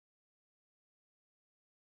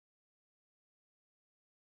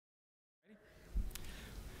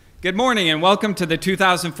Good morning and welcome to the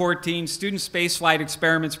 2014 Student Spaceflight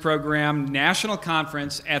Experiments Program National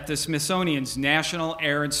Conference at the Smithsonian's National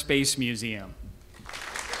Air and Space Museum.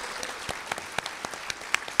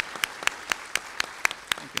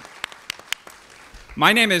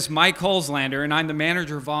 My name is Mike Hulslander and I'm the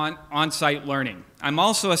manager of on-site learning. I'm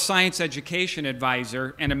also a science education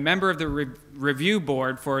advisor and a member of the review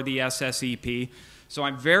board for the SSEP, so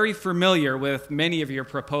I'm very familiar with many of your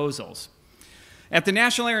proposals. At the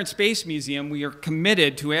National Air and Space Museum, we are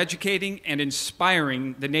committed to educating and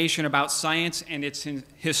inspiring the nation about science and its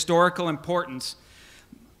historical importance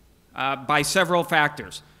by several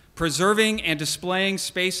factors: preserving and displaying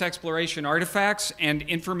space exploration artifacts and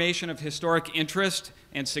information of historic interest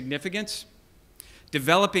and significance,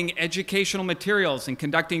 developing educational materials and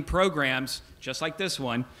conducting programs, just like this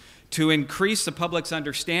one, to increase the public's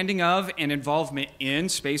understanding of and involvement in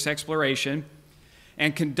space exploration,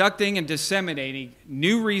 and conducting and disseminating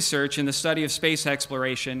new research in the study of space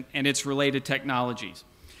exploration and its related technologies.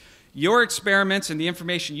 Your experiments and the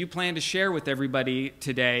information you plan to share with everybody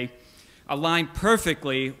today align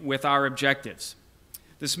perfectly with our objectives.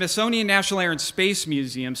 The Smithsonian National Air and Space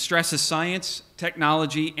Museum stresses science,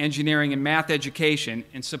 technology, engineering, and math education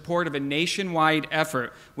in support of a nationwide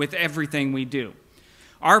effort with everything we do.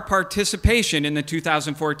 Our participation in the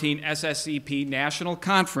 2014 SSEP National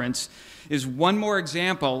Conference is one more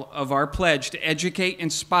example of our pledge to educate and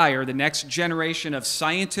inspire the next generation of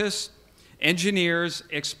scientists, engineers,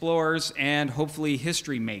 explorers, and hopefully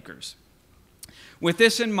history makers. With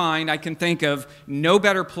this in mind, I can think of no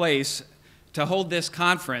better place to hold this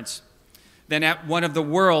conference than at one of the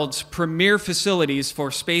world's premier facilities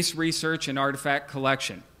for space research and artifact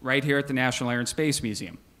collection, right here at the National Air and Space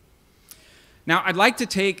Museum. Now, I'd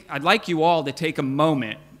like you all to take a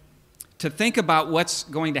moment to think about what's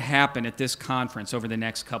going to happen at this conference over the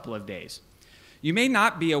next couple of days. You may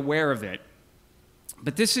not be aware of it,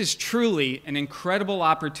 but this is truly an incredible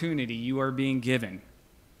opportunity you are being given.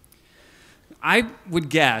 I would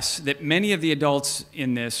guess that many of the adults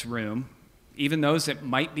in this room, even those that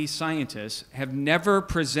might be scientists, have never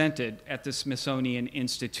presented at the Smithsonian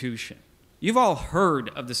Institution. You've all heard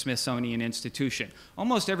of the Smithsonian Institution.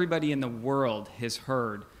 Almost everybody in the world has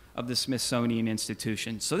heard of the Smithsonian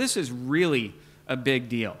Institution. So this is really a big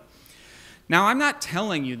deal. Now, I'm not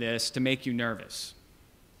telling you this to make you nervous,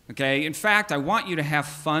 okay? In fact, I want you to have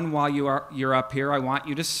fun while you're up here. I want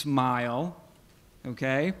you to smile,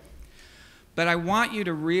 okay? But I want you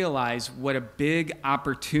to realize what a big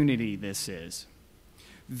opportunity this is.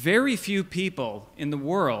 Very few people in the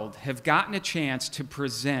world have gotten a chance to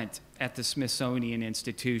present at the Smithsonian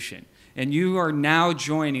Institution, and you are now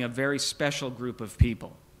joining a very special group of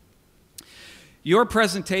people. Your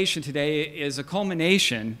presentation today is a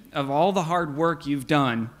culmination of all the hard work you've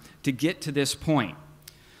done to get to this point.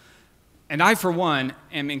 And I, for one,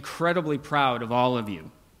 am incredibly proud of all of you.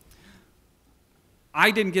 I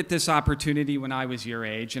didn't get this opportunity when I was your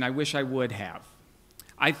age, and I wish I would have.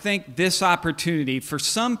 I think this opportunity, for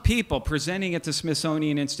some people presenting at the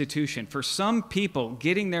Smithsonian Institution, for some people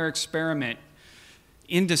getting their experiment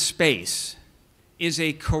into space, is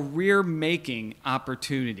a career-making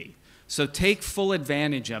opportunity. So take full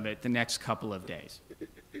advantage of it the next couple of days.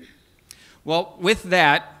 Well, with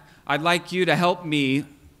that, I'd like you to help me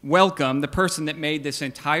welcome the person that made this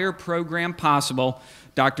entire program possible,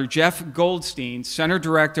 Dr. Jeff Goldstein, Center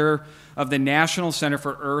Director of the National Center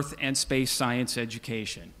for Earth and Space Science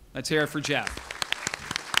Education. Let's hear it for Jeff.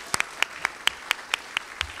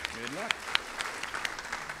 Good luck.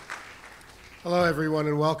 Hello, everyone,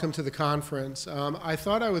 and welcome to the conference. I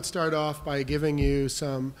thought I would start off by giving you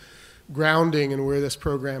some grounding in where this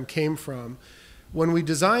program came from. When we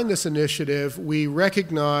designed this initiative, we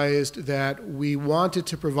recognized that we wanted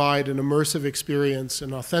to provide an immersive experience,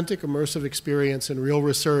 an authentic immersive experience in real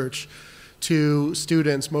research to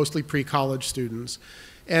students, mostly pre-college students.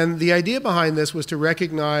 And the idea behind this was to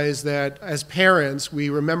recognize that as parents, we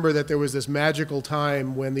remember that there was this magical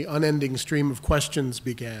time when the unending stream of questions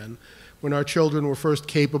began, when our children were first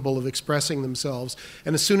capable of expressing themselves.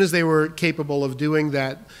 And as soon as they were capable of doing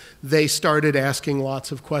that, they started asking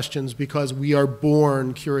lots of questions because we are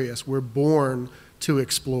born curious. We're born to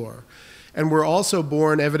explore. And we're also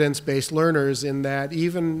born evidence-based learners in that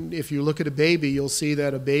even if you look at a baby, you'll see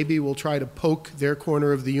that a baby will try to poke their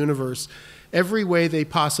corner of the universe every way they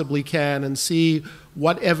possibly can and see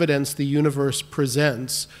what evidence the universe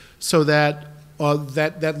presents so that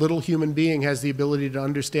that little human being has the ability to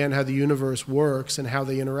understand how the universe works and how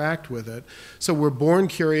they interact with it. So we're born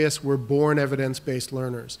curious, we're born evidence-based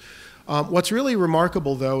learners. What's really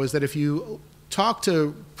remarkable, though, is that if you talk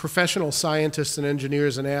to professional scientists and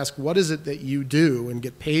engineers and ask, what is it that you do and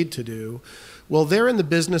get paid to do? Well, they're in the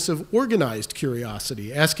business of organized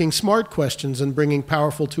curiosity, asking smart questions and bringing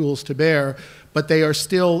powerful tools to bear, but they are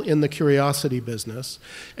still in the curiosity business.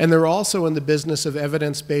 And they're also in the business of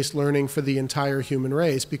evidence-based learning for the entire human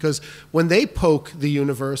race, because when they poke the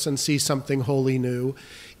universe and see something wholly new,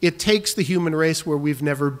 it takes the human race where we've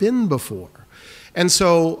never been before. And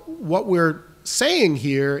so what we're saying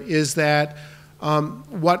here is that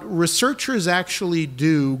what researchers actually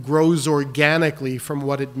do grows organically from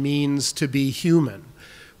what it means to be human.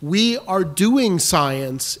 We are doing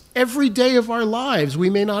science every day of our lives. We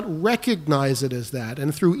may not recognize it as that.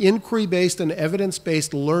 And through inquiry-based and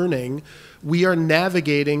evidence-based learning, we are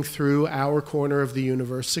navigating through our corner of the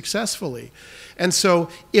universe successfully. And so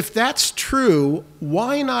if that's true,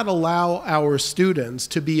 why not allow our students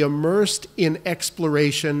to be immersed in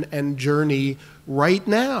exploration and journey right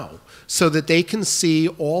now, so that they can see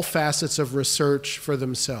all facets of research for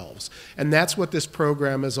themselves? And that's what this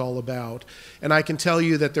program is all about. And I can tell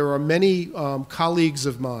you that there are many colleagues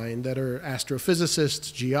of mine that are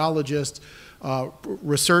astrophysicists, geologists,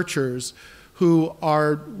 researchers, who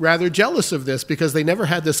are rather jealous of this because they never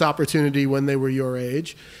had this opportunity when they were your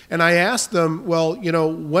age. And I asked them, well, you know,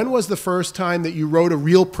 when was the first time that you wrote a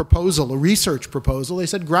real proposal, a research proposal? They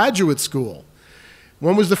said, graduate school.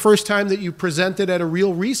 When was the first time that you presented at a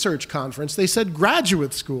real research conference? They said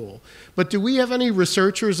graduate school. But do we have any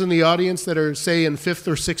researchers in the audience that are, say, in 5th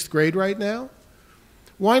or 6th grade right now?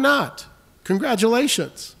 Why not?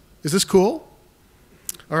 Congratulations. Is this cool?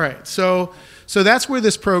 All right, so that's where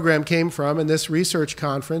this program came from, and this research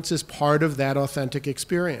conference is part of that authentic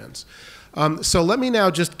experience. So let me now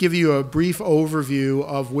just give you a brief overview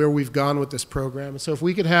of where we've gone with this program. So if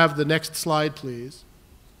we could have the next slide, please.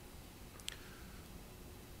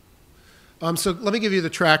 So let me give you the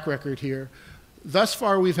track record here. Thus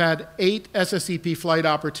far, we've had 8 SSEP flight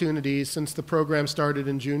opportunities since the program started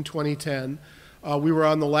in June 2010. We were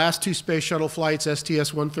on the last 2 space shuttle flights,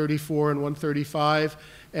 STS-134 and 135,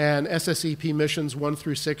 and SSEP missions 1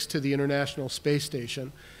 through 6 to the International Space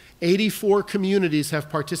Station. 84 communities have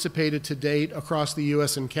participated to date across the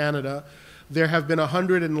US and Canada. There have been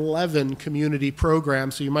 111 community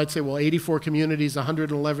programs. So you might say, well, 84 communities,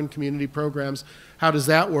 111 community programs. How does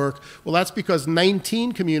that work? Well, that's because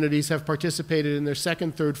 19 communities have participated in their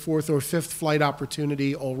 2nd, 3rd, 4th, or 5th flight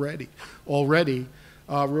opportunity already,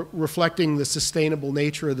 reflecting the sustainable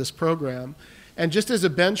nature of this program. And just as a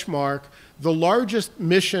benchmark, the largest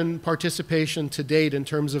mission participation to date in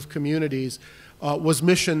terms of communities was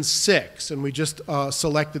Mission 6, and we just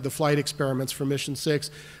selected the flight experiments for Mission 6.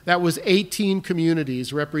 That was 18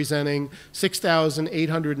 communities representing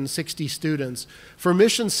 6,860 students. For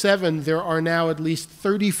Mission 7, there are now at least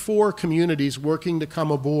 34 communities working to come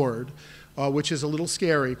aboard, which is a little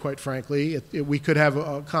scary, quite frankly. We could have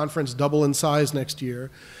a conference double in size next year.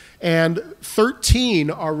 And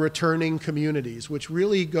 13 are returning communities, which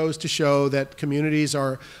really goes to show that communities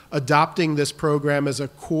are adopting this program as a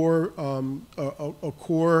core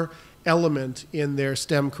element in their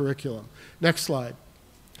STEM curriculum. Next slide.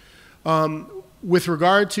 With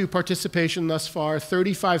regard to participation thus far,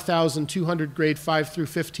 35,200 grade 5 through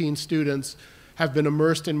 15 students have been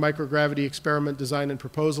immersed in microgravity experiment design and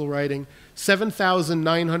proposal writing.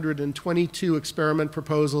 7,922 experiment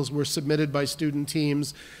proposals were submitted by student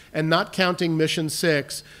teams, and not counting Mission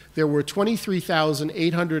 6, there were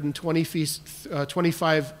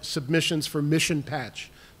 23,825 submissions for mission patch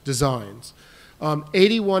designs.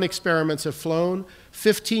 81 experiments have flown.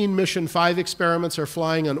 15 Mission 5 experiments are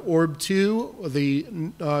flying on Orb 2. The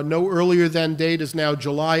no earlier than date is now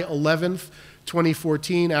July 11th,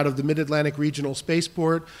 2014, out of the Mid-Atlantic Regional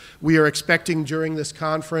Spaceport. We are expecting during this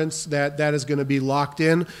conference that that is going to be locked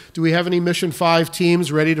in. Do we have any Mission 5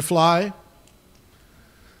 teams ready to fly?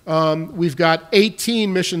 We've got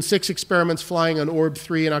 18 Mission 6 experiments flying on Orb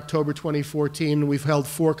 3 in October 2014. We've held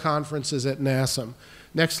 4 conferences at NASA.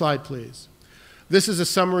 Next slide, please. This is a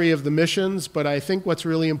summary of the missions, but I think what's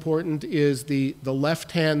really important is the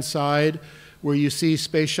left-hand side, where you see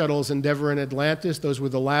Space Shuttles Endeavour and Atlantis. Those were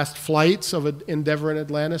the last flights of Endeavour and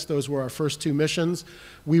Atlantis. Those were our first 2 missions.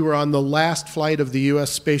 We were on the last flight of the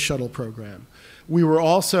US Space Shuttle program. We were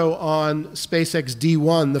also on SpaceX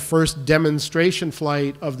D1, the first demonstration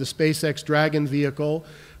flight of the SpaceX Dragon vehicle.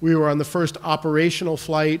 We were on the first operational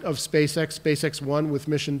flight of SpaceX, SpaceX 1 with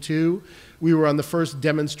Mission 2. We were on the first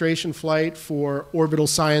demonstration flight for Orbital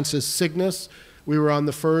Sciences Cygnus. We were on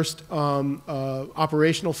the first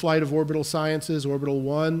operational flight of Orbital Sciences, Orbital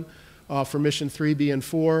 1, for Mission 3B and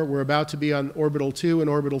 4. We're about to be on Orbital 2 and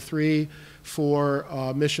Orbital 3 for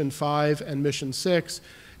Mission 5 and Mission 6.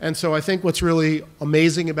 And so I think what's really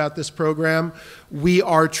amazing about this program, we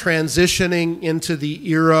are transitioning into the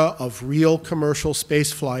era of real commercial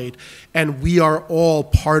spaceflight, and we are all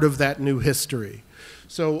part of that new history.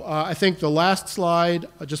 So I think the last slide,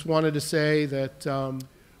 I just wanted to say that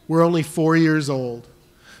we're only 4 years old.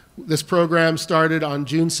 This program started on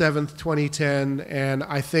June 7th, 2010, and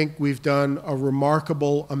I think we've done a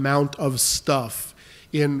remarkable amount of stuff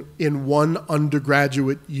in one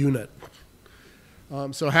undergraduate unit.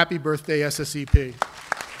 So happy birthday, SSEP.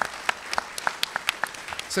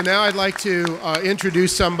 So now I'd like to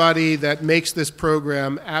introduce somebody that makes this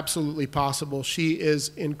program absolutely possible. She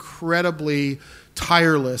is incredibly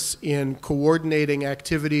tireless in coordinating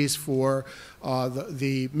activities for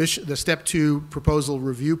the Step 2 proposal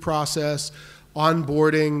review process,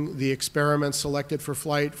 onboarding the experiments selected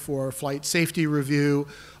for flight safety review,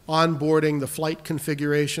 onboarding the flight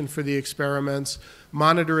configuration for the experiments,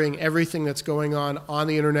 monitoring everything that's going on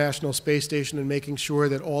the International Space Station and making sure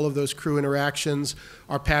that all of those crew interactions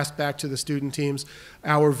are passed back to the student teams.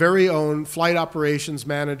 Our very own flight operations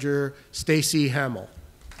manager, Stacy Hamill.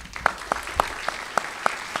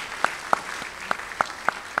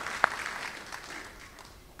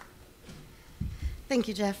 Thank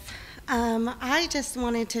you, Jeff. I just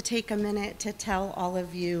wanted to take a minute to tell all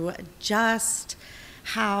of you just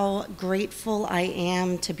how grateful I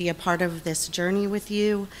am to be a part of this journey with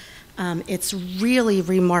you. It's really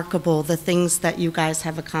remarkable the things that you guys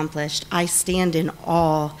have accomplished. I stand in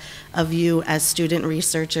awe of you as student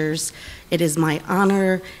researchers. It is my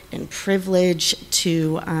honor and privilege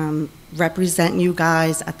to represent you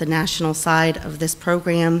guys at the national side of this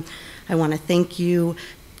program. I want to thank you.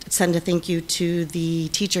 Send a thank you to the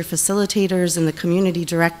teacher facilitators and the community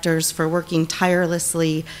directors for working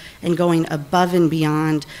tirelessly and going above and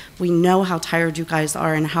beyond. We know how tired you guys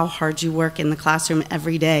are and how hard you work in the classroom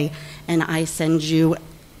every day, and I send you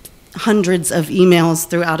hundreds of emails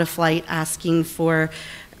throughout a flight asking for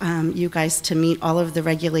you guys to meet all of the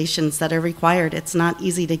regulations that are required. It's not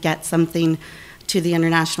easy to get something to the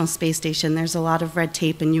International Space Station. There's a lot of red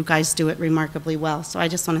tape, and you guys do it remarkably well. So I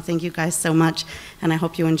just want to thank you guys so much, and I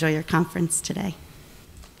hope you enjoy your conference today.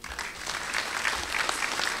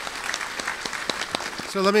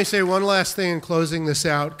 So let me say one last thing in closing this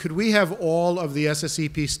out. Could we have all of the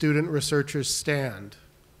SSEP student researchers stand?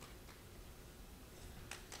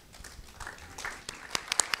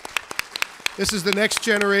 This is the next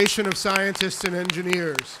generation of scientists and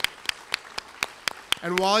engineers.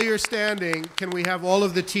 And while you're standing, can we have all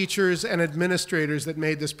of the teachers and administrators that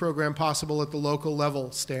made this program possible at the local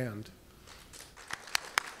level stand?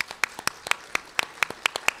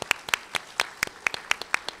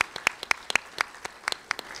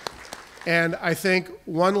 And I think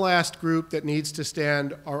one last group that needs to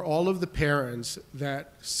stand are all of the parents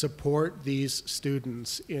that support these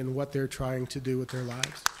students in what they're trying to do with their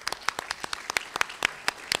lives.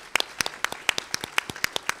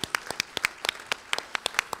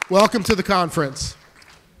 Welcome to the conference.